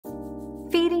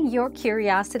feeding your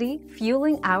curiosity,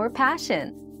 fueling our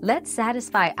passion. Let's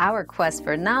satisfy our quest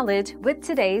for knowledge with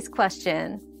today's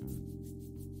question.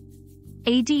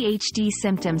 ADHD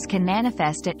symptoms can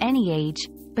manifest at any age,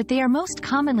 but they are most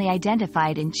commonly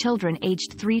identified in children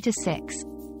aged 3 to 6.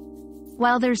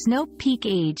 While there's no peak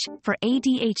age for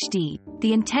ADHD,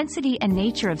 the intensity and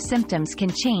nature of symptoms can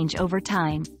change over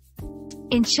time.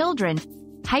 In children,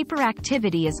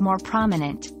 hyperactivity is more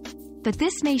prominent, but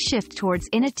this may shift towards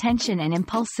inattention and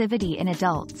impulsivity in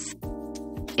adults.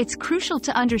 It's crucial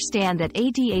to understand that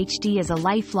ADHD is a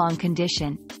lifelong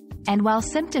condition, and while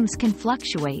symptoms can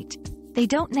fluctuate, they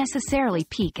don't necessarily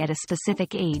peak at a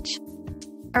specific age.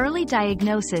 Early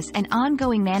diagnosis and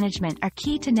ongoing management are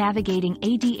key to navigating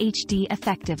ADHD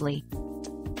effectively.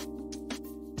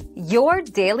 Your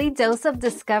daily dose of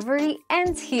discovery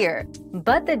ends here,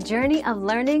 but the journey of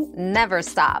learning never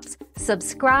stops.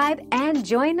 Subscribe and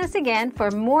join us again for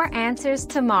more answers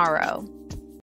tomorrow.